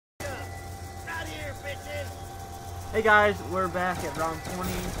Hey guys, we're back at round 20,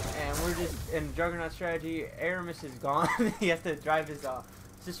 and we're just in Juggernaut strategy. Aramis is gone. He has to drive his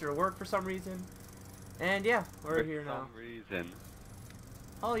sister to work for some reason. And yeah, we're here now. For some reason.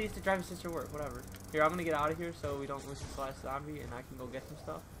 Oh, he has to drive his sister to work, whatever. Here, I'm gonna get out of here so we don't lose this last zombie, and I can go get some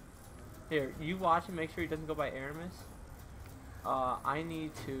stuff. Here, you watch and make sure he doesn't go by Aramis. I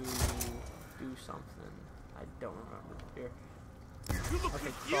need to do something. I don't remember. Here.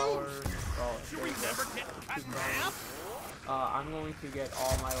 Okay, crawler. You remember getting cut in half? I'm going to get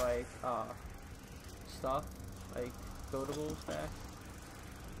all my like stuff, like buildables back.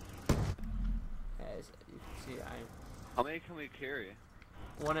 As you can see, How many can we carry?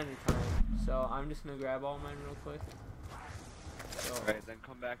 one at a time. So I'm just gonna grab all mine real quick. So, Alright, then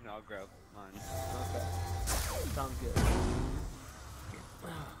come back and I'll grab mine. okay, sounds good.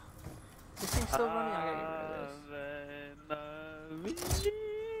 This thing's still running. I gotta get rid of this.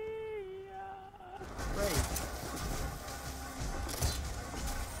 Great.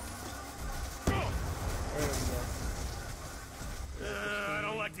 There we go. I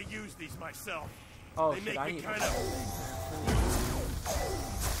don't like to use these myself. Oh They shit, make I me need kind to of.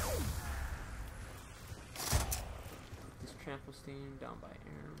 This trample steam down by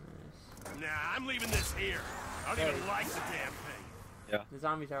Aramis. Nah, I'm leaving this here. I don't even like the damn thing. Yeah. The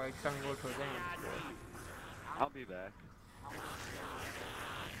zombies are like starting to go towards Aramis. I'll be back.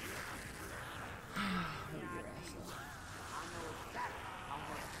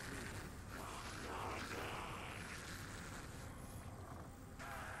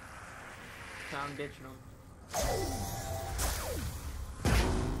 I'm ditching them.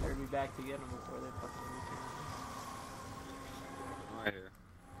 Better be back to get them before they fucking reach me. I'm right here.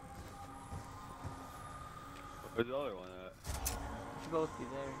 Where's the other one at? You should both be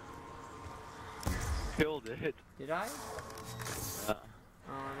there. Killed it. Did I? Yeah.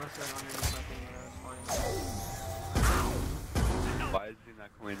 Oh, I must have been underneath my thing when I was flying. Why is he not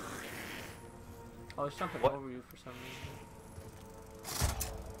coming? Oh, it's jumping What? over you for some reason.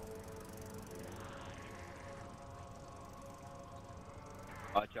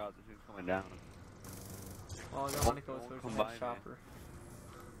 Watch out, this thing's coming down. Oh, I don't want to go Don't towards come the by next me. chopper.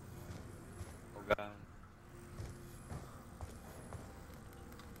 Oh god.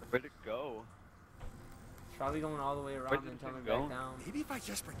 Where'd it go? It's probably going all the way Where'd around this and thing coming go? back down. Maybe if I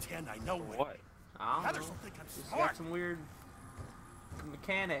just pretend I know For it. what? I don't Others know. will think I'm Just smart. got some weird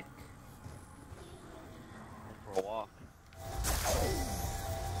mechanic. For a walk.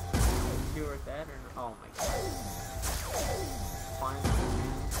 Is you worth that or no? Oh my god. Fine.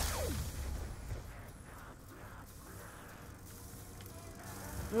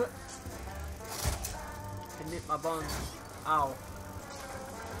 I nipped my buns. Ow.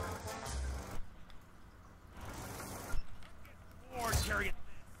 Or carry it.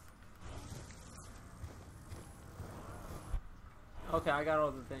 Okay, I got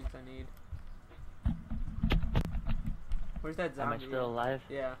all the things I need. Where's that Am zombie? I still alive?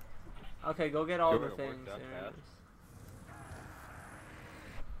 Yeah. Okay, go get all Sure, the it worked things. that There it fast. is.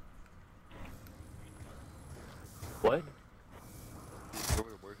 What? Sure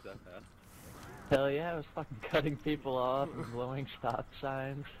it works that fast. Hell yeah, I was fucking cutting people off and blowing stop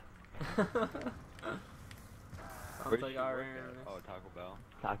signs. Sounds Where'd like you our work at? Aramis. Oh, Taco Bell.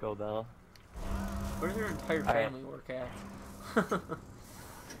 Taco Bell. Where's your entire Alright. family work at?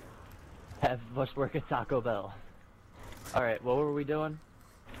 Have us work at Taco Bell. Alright, what were we doing?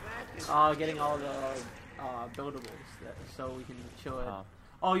 Getting all the buildables so we can chill it. Oh.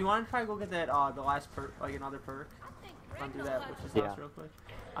 Oh, you want to try to go get that the last perk, like another perk? Want to do that, which is Yeah. last real quick.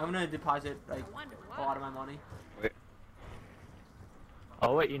 I'm gonna deposit like a lot of my money. Wait.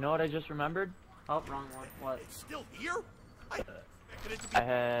 Oh wait, you know what I just remembered? Oh, wrong one. What? It's still here? I expected it to be. I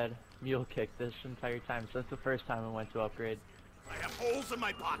had mule kick this entire time, so that's the first time I went to upgrade. I have holes in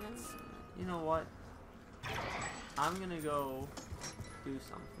my pockets. You know what? I'm gonna go do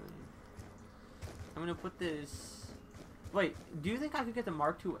something. I'm gonna put this. Wait, do you think I could get the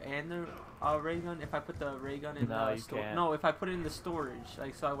Mark II and the ray gun if I put the ray gun in No, the you storage? can't. No, if I put it in the storage,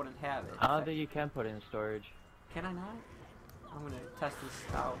 like so I wouldn't have it. I don't think you can put it in storage. Can I not? I'm gonna test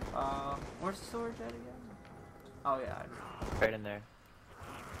this out. Where's the storage at again? Oh yeah, I know. Right in there.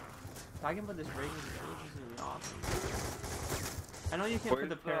 If I can put this ray gun in storage, this is gonna be awesome. I know you can't put the Where's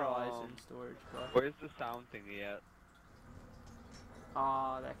the, paralyzer in storage, but Where's the sound thingy at?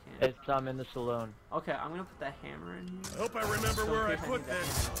 that can't. It's in the saloon. Okay, I'm gonna put that hammer in here. I hope I remember So where in I case put need that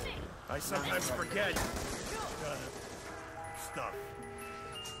this. hammer. I sometimes forget. Stuff.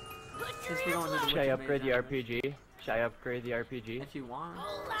 Since we're going to the Should I Witcher upgrade the Maze, RPG? Should I upgrade the RPG? If you want.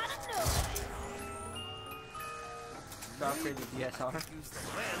 So upgrade the DSR.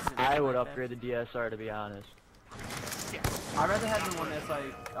 I would upgrade the DSR to be honest. I'd rather have the one that's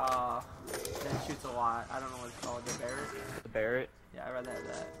like, that shoots a lot. I don't know what it's called. The Barrett? The Barrett? Yeah, I'd rather have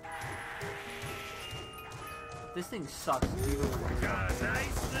that. This thing sucks. Even when you're Got a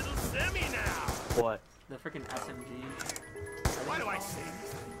nice little semi now. What? the freaking SMG. Why do I say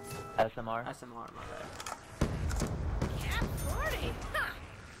SMR? SMR, my bad. Yeah, 40. Huh.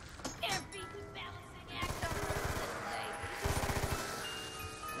 Can't beat the balancing act on this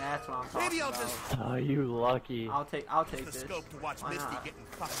That's what I'm talking Maybe I'll about. just Oh, you lucky. I'll take use the this. scope to watch Why Misty not? getting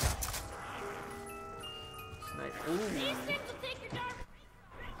fucked up. Snipe. These Ooh. things will take your dark.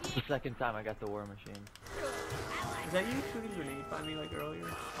 It's the second time I got the war machine. Is that you shooting grenades by me like earlier?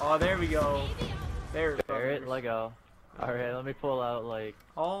 Oh, there we go. There, Barrett, brothers. Lego. Alright, let me pull out, like,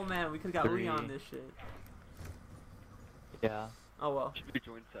 Oh man, we could've got Lee on 3. this shit. yeah. Oh well, Should be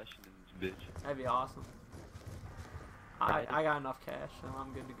joint session in this bitch. that'd be awesome. I got enough cash, so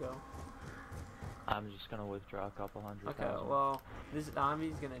I'm good to go. I'm just gonna withdraw a couple hundred Okay, thousand. well, this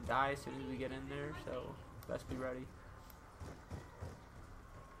zombie's gonna die as soon as we get in there, so best be ready.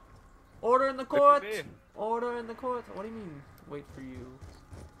 Order in the court! Wait for me. Order in the court! What do you mean, wait for you?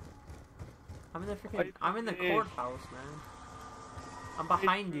 I'm in the freaking, Wait for I'm in the me. courthouse, man. I'm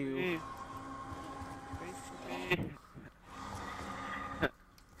behind you. Wait for me.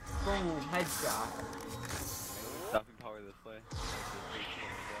 Boom, headshot. Stopping power this way.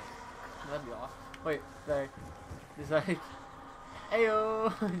 That'd be awesome. Wait, there. Just like,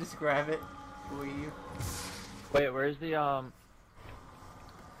 ayo! Just grab it, leave. Wait, where's the,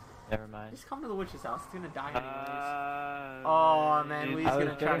 Never mind. Just come to the witch's house, it's gonna die anyways. Oh Oh man, Lee's I was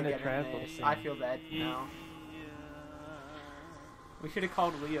gonna try to getting the get in trample this. thing. I feel bad now. We should have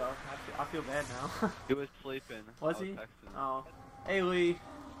called Leo. I feel bad now. He was sleeping. Was I he? texting. Oh. Hey Lee.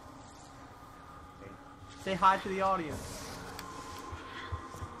 Say hi to the audience.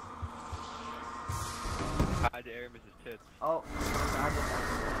 I had to air Mrs. Tits. Oh. I just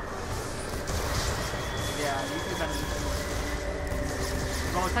yeah, you could have been.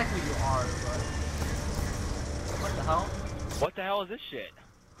 Well, technically you are, but. What the hell? What the hell is this shit?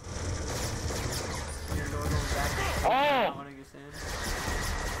 When your door goes back. Oh! When it gets in.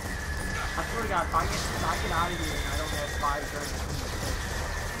 I swear to God, if I get out of here and I don't have 5 grand.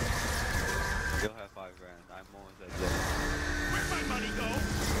 You'll have 5 grand. I'm almost at zero. Where'd my money go?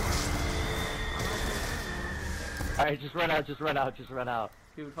 Alright, just run out, just run out, just run out.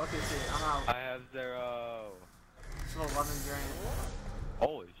 Dude, fuck this shit. I'm out. I have 0. It's 11 grand.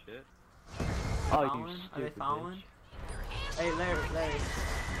 Holy shit. Oh, you Fouling? Are they stupid fouling? bitch. Hey, Larry.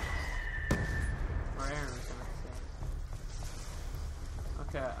 Or Aaron was gonna say.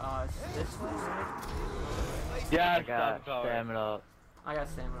 Okay, it's this way, right? Yeah, I got stamina. I got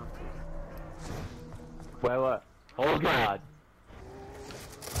stamina too. Wait, what? Oh god.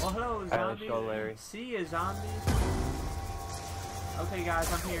 Oh, hello, Alright, zombie. let's go, Larry. See a zombie. Okay, guys,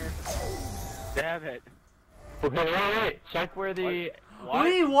 I'm here. Damn it. Wait. Check where the...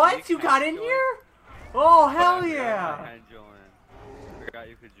 Lee, what? You got in here? Oh, hell I yeah! can join. Forgot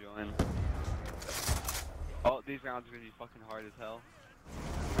you could join. Oh, these rounds are gonna be fucking hard as hell.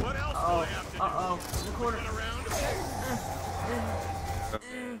 What else do Oh, I have to do? in the corner. Run around?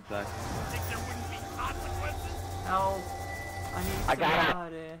 Okay, exactly. Think there wouldn't be consequences? Help. I need I got it.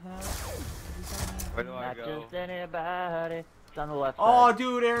 somebody help. Where do I Not go? just anybody. It's on the left Oh, side.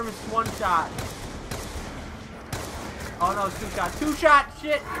 dude, Aaron missed 1 shot. Oh no, it's 2 shot. 2 shot!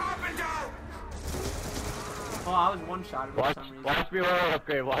 Shit! Oh, I was 1 shot for Watch, some reason. watch me while I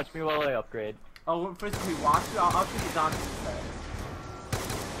upgrade. Watch me while I upgrade. Oh, first we watch you. I'll shoot the zombie instead.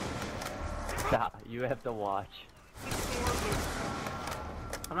 Stop. You have to watch.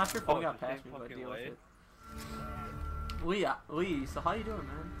 I'm not sure if Oh, one got it's the past same me, but fucking deal way? with it. Lee, so how you doing,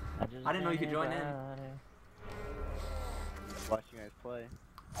 man? Just I didn't know you could join in. anybody. Watch you guys play.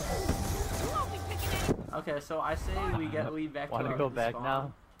 You won't be picking any. Okay, so I say we get Lee back to Wanna our go back spawn.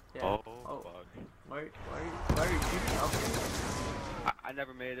 now? Yeah. Oh, Oh, fuck. where are you shooting? Okay. I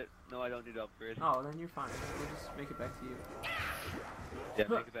never made it. No, I don't need to upgrade. Oh, then you're fine. We'll just make it back to you. Yeah,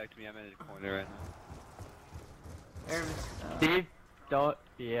 make it back to me. I'm in the corner right now. Aaron, Steve, don't.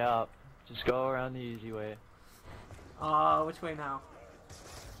 Yeah. Just go around the easy way. which way now?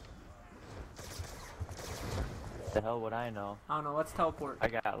 The hell would I know? I don't know. Let's teleport. I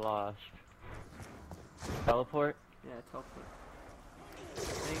got lost. Teleport? Yeah, teleport.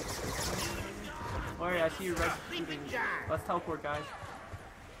 Thanks. Alright, I see you red shooting. Let's teleport, guys.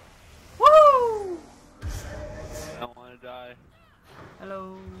 Woo! I don't want to die.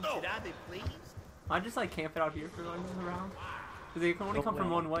 Hello. Should I be pleased? I just like camp it out here for like a round. Cause they can only come from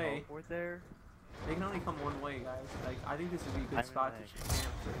one way. Teleport there? They can only come one way, guys. Like, I think this would be a good I spot really to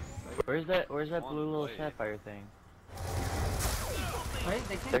camp. For, like, Where's that blue little way. sapphire thing? Wait,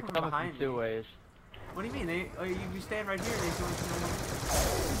 they came They're from coming behind from two me. ways. What do you mean? You stand right here and they come from the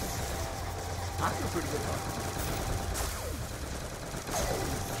I feel pretty good about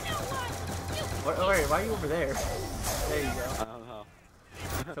You know what? You it. Wait, why are you over there? There you go. I don't know.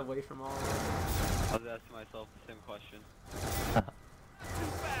 It's away from all of I was asking myself the same question. Too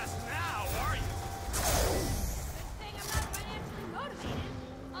fast now, are you? good thing I'm not financially motivated.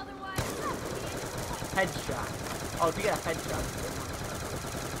 Otherwise, I'll be in them. Headshot. Oh, if you get a headshot, it's good.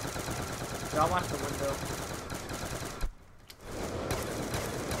 Yeah, I'll watch the window.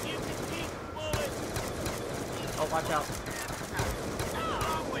 Get the geek, boys. Oh, watch out.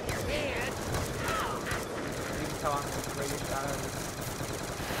 Wrong with your head. You can tell I'm a radio shot at it.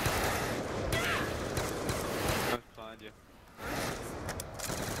 I'm behind you.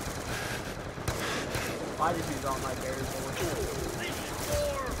 I just use all my berry bullets. Position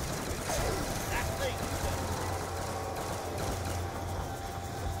four. That thing.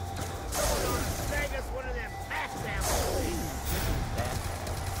 Someone ought to snag us one of them fat samples. That's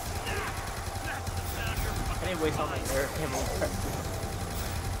the sound of your I didn't waste all my air ammo.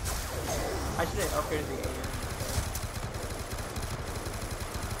 I should have upgraded the AM.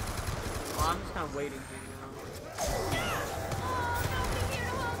 Well, I'm just kind of waiting here, you know. Oh, nobody here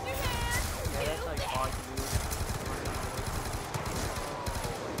to hold your hand. Yeah, that's like all I can do.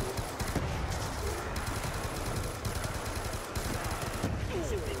 You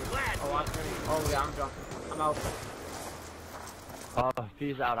should be glad. Oh, I'm gonna. Oh yeah, I'm jumping. I'm out. Oh, if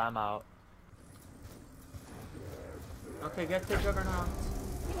he's out, I'm out. Okay, get the Juggernaut.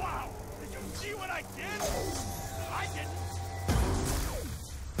 Wow. Did you see what I did? I didn't.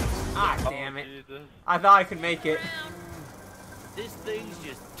 Ah, damn it. Jesus. I thought I could make it. This thing's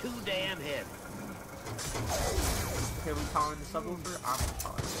just too damn heavy. Okay, we calling the subwoofer? I'm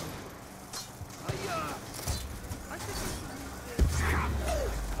calling it. I think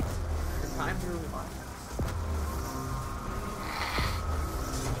Time to relax.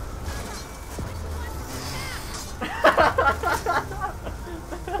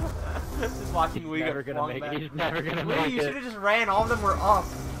 Just watching Lee Never get gonna flung make back. it. He's never gonna Lee, make you should it. have just ran. All of them were up.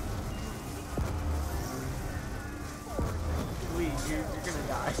 Lee, you're gonna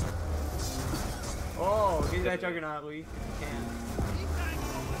die. Oh, get that Juggernaut, Lee, if you can.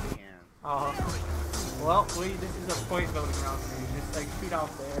 Oh. Well, Lee, this is a point voting round for you. Just like shoot out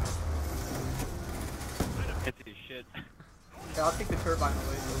there. Hit these shit. Yeah, I'll take the turbine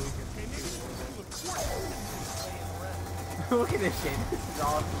away so we can shoot. Look at this shit. This is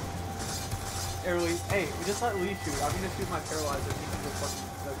awesome. Here, Lee. Hey, we just let Lee shoot. I'm gonna shoot my paralyzer. He can go fucking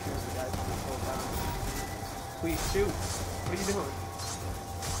go shoot the guys from this whole town. Please shoot. What are you doing?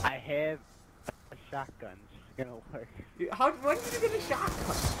 I have a shotgun. It's gonna work. When did you get a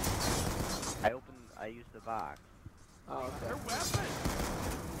shotgun? I used the box. Oh, okay. their weapon.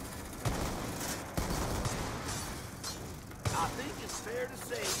 I think it's fair to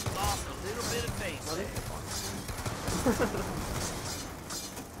say you lost a little bit of face. Well, this is fun.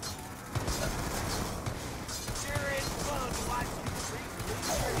 Sure is fun to watch you freeze lose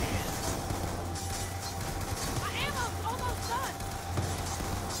your head. My ammo's almost done.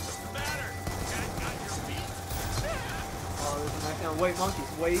 What's the matter? Cat got your feet? Oh, there's a nice down. Wait,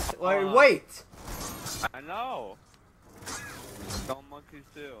 monkeys. Wait. Uh, Wait. I know. Don't monkeys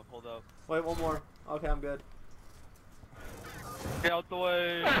too. Hold up. Wait, one more. Okay, I'm good. Get out the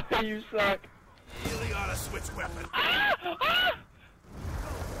way. You suck. Really ought to switch weapon.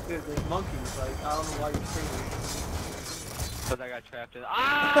 Dude, there's monkeys. Like, I don't know why you're screaming. Cause I got trapped in.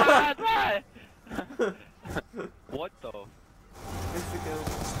 Ah! Die! What though? Insta kill.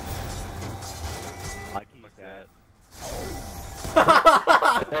 Like he What's said.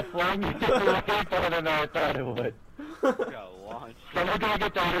 that? That flung me way farther than I thought it would. Got launched. Someone gotta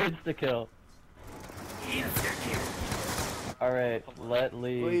get that insta kill. Alright, let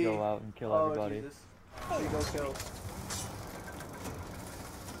Lee go out and kill everybody. Jesus. Lee, go kill.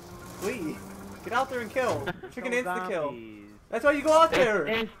 Lee, get out there and kill. Freaking insta kill. Zombies. That's why you go out there.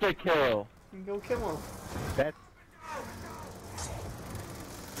 It's insta kill. You can go kill him. That's.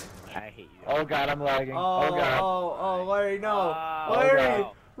 I hate you. Oh god, I'm lagging. Oh, Oh god. oh, Larry, no. Oh, Larry,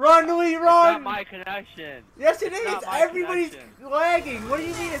 no. run, Lee, It's run. not my connection. Yes, it is. not my Everybody's connection. lagging. What do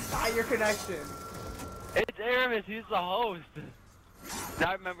you mean it's not your connection? It's Aramis. He's the host. Now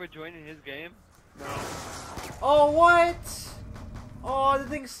I remember joining his game. No. Oh, what? Oh, the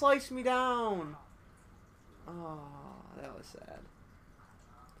thing sliced me down. Oh, that was sad.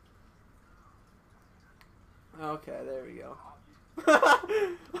 Okay, there we go.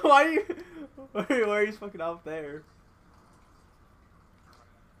 why are you fucking up there?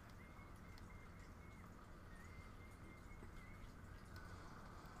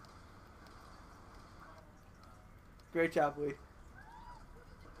 Great job, Lee.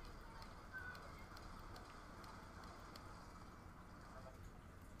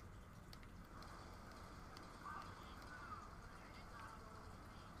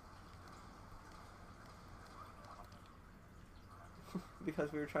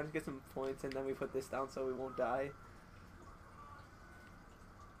 Because we were trying to get some points and then we put this down so we won't die.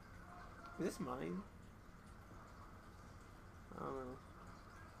 Is this mine? I don't know.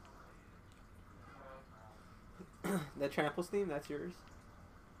 The trample steam, that's yours?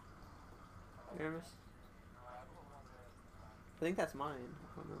 Aramis? I think that's mine.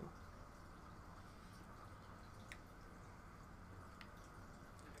 I don't know.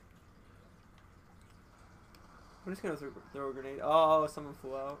 I'm just gonna throw a grenade. Oh, someone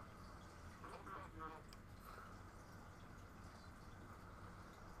flew out.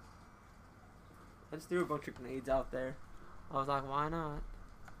 I just threw a bunch of grenades out there. I was like, why not?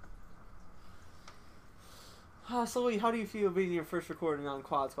 So Lee, how do you feel being your first recording on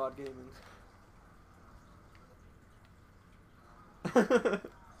Quad Squad Gaming?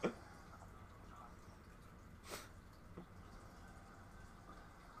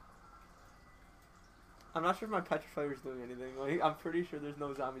 I'm not sure if my petrifier is doing anything. Like, I'm pretty sure there's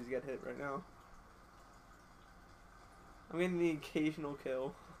no zombies get hit right now. I'm getting the occasional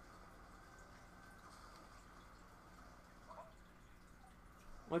kill.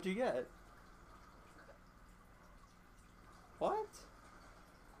 What'd you get? What?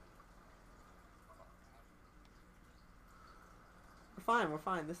 We're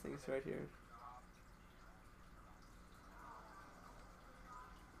fine. This thing's right here.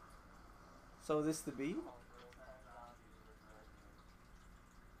 So this the beat?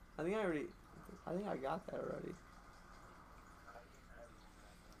 I think I got that already.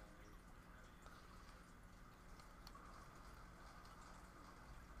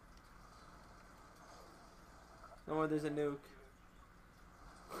 Oh, there's a nuke.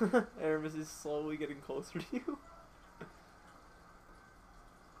 Aramis is slowly getting closer to you.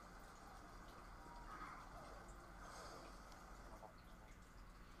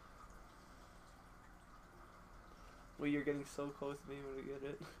 Well, you're getting so close to me when we get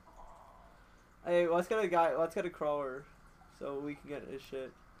it. Hey, let's get a crawler, so we can get his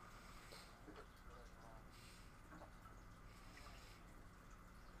shit.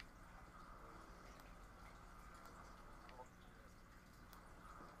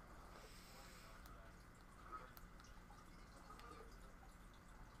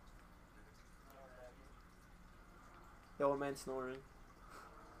 The old man snoring.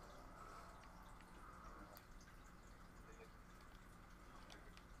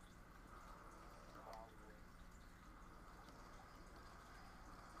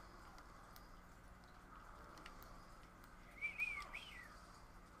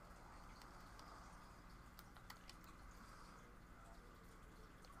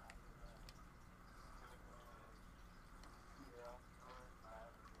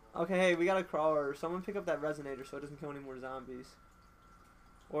 Okay, hey, we got a crawler. Someone pick up that resonator so it doesn't kill any more zombies.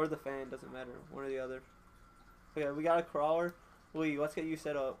 Or the fan, doesn't matter. One or the other. Okay, we got a crawler. Lee, let's get you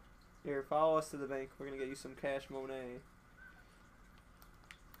set up. Here, follow us to the bank. We're gonna get you some cash Monet.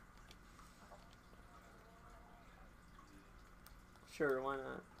 Sure, why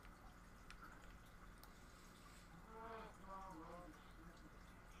not?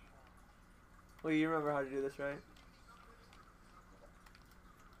 Lee, you remember how to do this, right?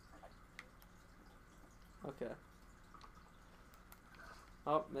 Okay.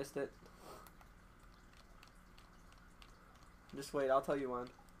 Oh, missed it. Just wait, I'll tell you when.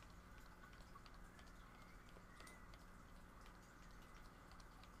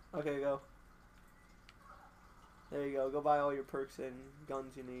 Okay, go. There you go. Go buy all your perks and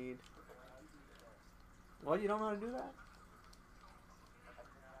guns you need. What? You don't know how to do that?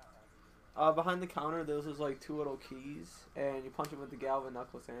 Behind the counter, there's like two little keys, and you punch them with the Galvin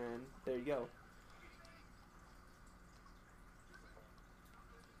knuckles, and there you go.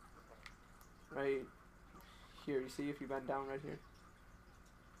 Right here, you see if you bend down right here?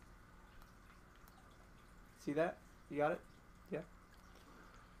 See that? You got it? Yeah.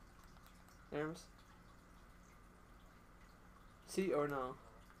 Aramis? See or no?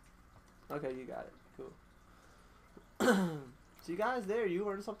 Okay, you got it. Cool. See, guys, there, you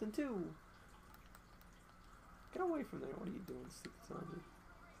learned something too. Get away from there. What are you doing, stupid zombie?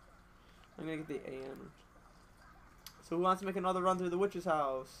 I'm gonna get the AM. So who wants to make another run through the witch's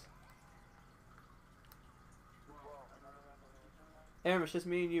house? Aramis, just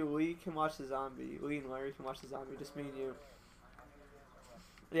me and you. Lee can watch the zombie. Lee and Larry can watch the zombie. Just me and you.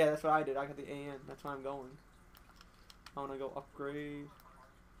 Yeah, that's what I did. I got the AN. That's why I'm going. I want to go upgrade.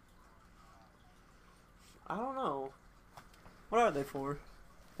 I don't know. What are they for?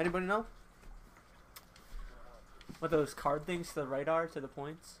 Anybody know? What those card things to the right are to the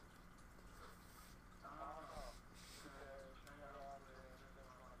points?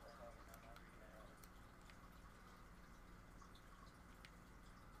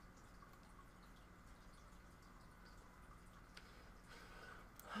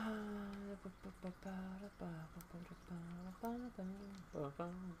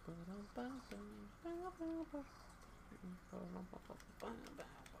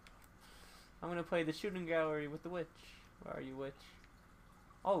 I'm gonna play the shooting gallery with the witch. Where are you, witch?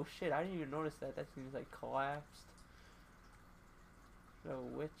 Oh shit, I didn't even notice that. That seems like collapsed. The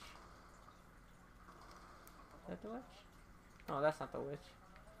witch. Is that the witch? No, that's not the witch.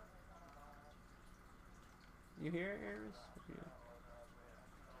 You hear it, Aramis? Yeah.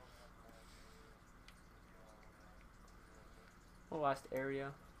 The last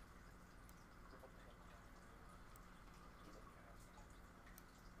area.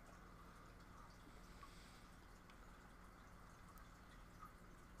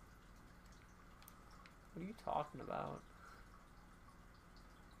 What are you talking about?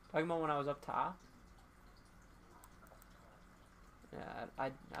 Talking about when I was up top? Yeah,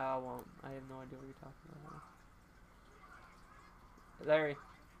 I won't. I have no idea what you're talking about. Larry.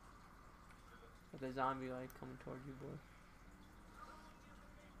 With a zombie like coming towards you, boy.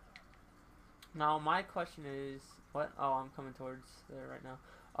 Now my question is, what? Oh, I'm coming towards there right now.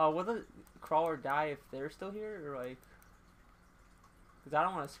 Will the crawler die if they're still here, or like? Cause I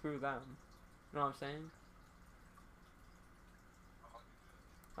don't want to screw them. You know what I'm saying?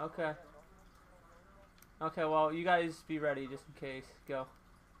 Okay. Okay, well, you guys be ready just in case. Go.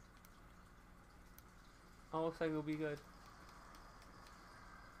 Oh, looks like it'll be good.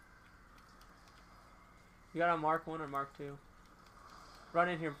 You got a Mark 1 or Mark 2? Run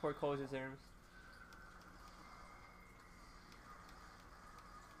in here before it closes, Aramis.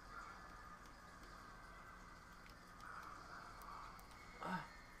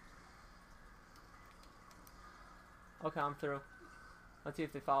 Okay, I'm through. Let's see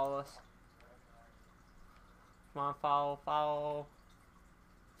if they follow us. Come on, follow, follow.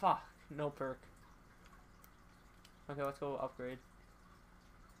 Fuck, no perk. Okay, let's go upgrade.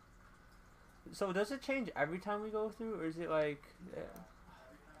 So does it change every time we go through, or is it like... Yeah.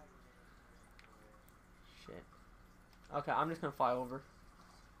 Shit. Okay, I'm just gonna fly over.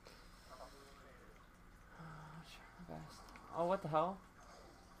 Oh, what the hell?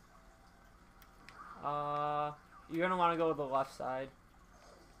 You're gonna want to go to the left side.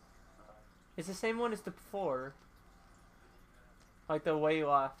 It's the same one as the before. Like the way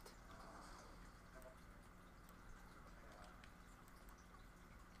left.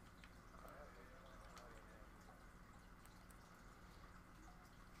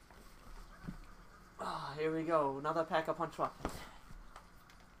 Ah, here we go. Another pack of punch weapons.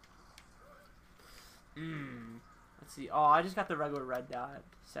 Let's see. Oh, I just got the regular red dot.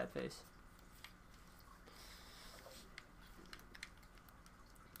 Sad face.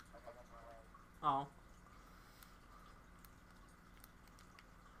 Oh.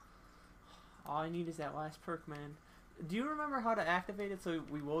 All I need is that last perk, man. Do you remember how to activate it so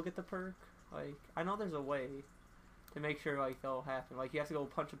we will get the perk? Like, I know there's a way to make sure, like, that'll happen. Like, you have to go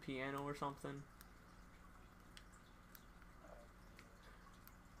punch a piano or something.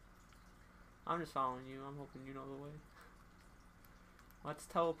 I'm just following you. I'm hoping you know the way. Let's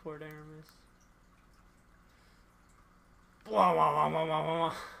teleport, Aramis. Whoa, whoa, whoa, whoa, whoa,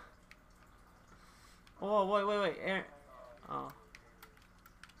 whoa. Oh, wait. Oh.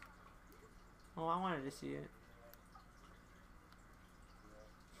 Oh, I wanted to see it.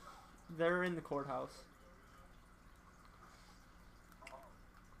 They're in the courthouse.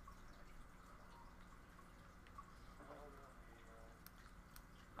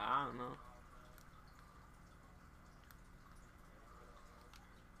 I don't know.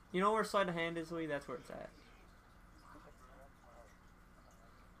 You know where sleight of hand is, Lee? That's where it's at.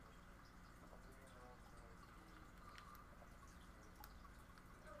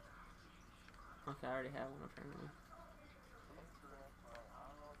 Okay, I already have one apparently.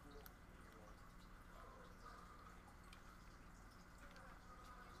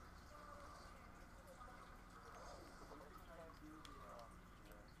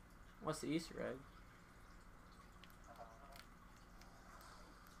 What's the Easter egg?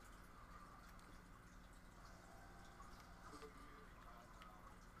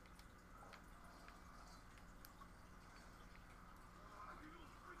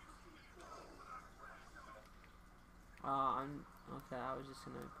 Okay, I was just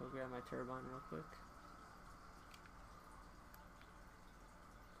gonna go grab my turbine real quick.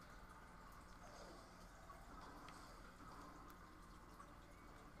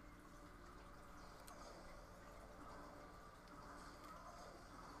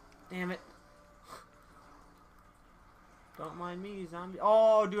 Damn it. Don't mind me, zombie.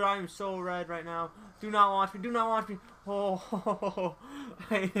 Oh, dude, I am so red right now. Do not launch me. Do not launch me. Oh,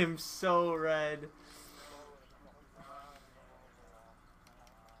 I am so red.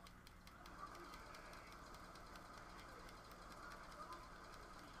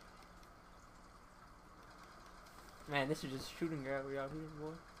 Man, this is just shooting gallery out here,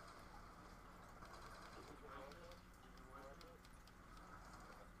 boy.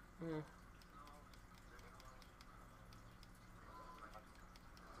 Yeah.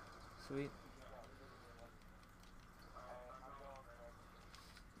 Sweet.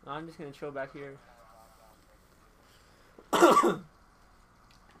 I'm just gonna chill back here.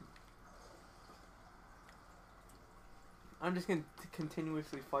 I'm just gonna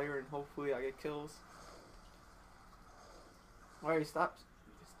continuously fire and hopefully I get kills. Alright, stop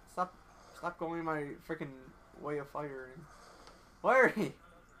going my freaking way of firing. Larry!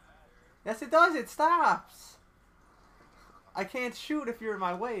 Yes, it does. It stops. I can't shoot if you're in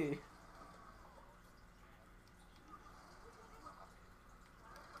my way.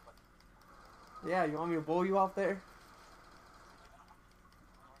 Yeah, you want me to blow you out there?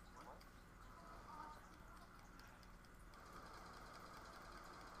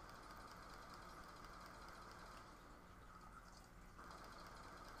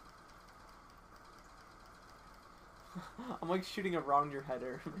 I'm like shooting around your head,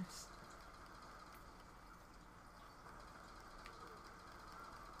 Aramis.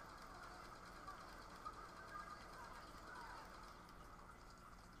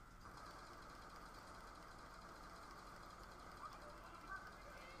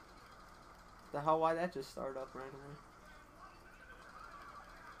 The hell, why'd that just start up randomly?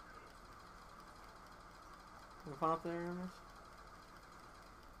 You fun up there, Aramis?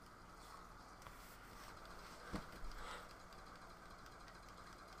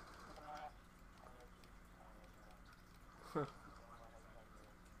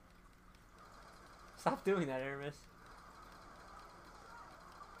 Stop doing that, Aramis.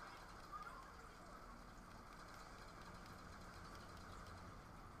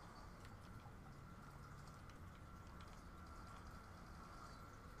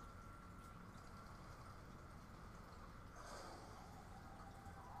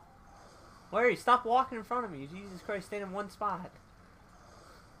 Larry, stop walking in front of me. Jesus Christ, stay in one spot.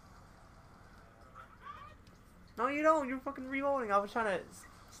 No, you don't. You're fucking reloading. I was trying to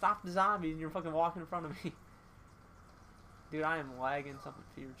stop the zombies and you're fucking walking in front of me. Dude, I am lagging something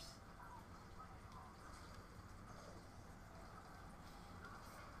fierce.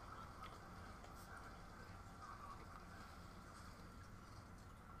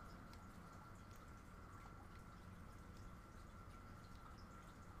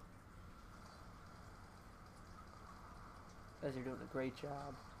 You guys are doing a great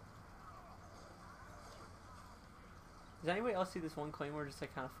job. Does anybody else see this one claymore just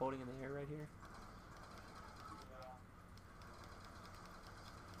like kind of floating in the air right here?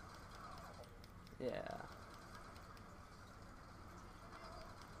 Yeah.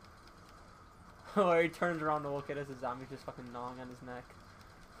 Or he turns around to look at us, a zombie's just fucking gnawing on his neck.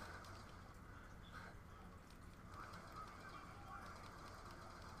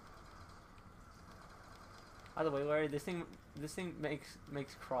 By the way, Larry, this thing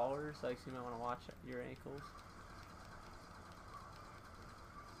makes crawlers, like so you might want to watch your ankles.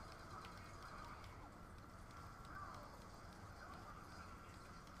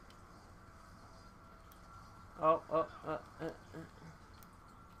 Oh.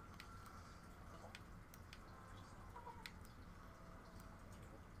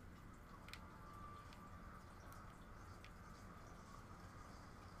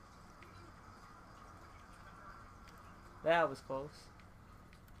 That was close.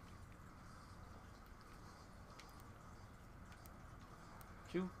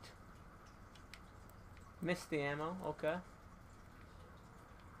 Shoot. Missed the ammo, okay.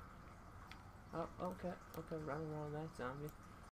 Oh, okay, run around that zombie.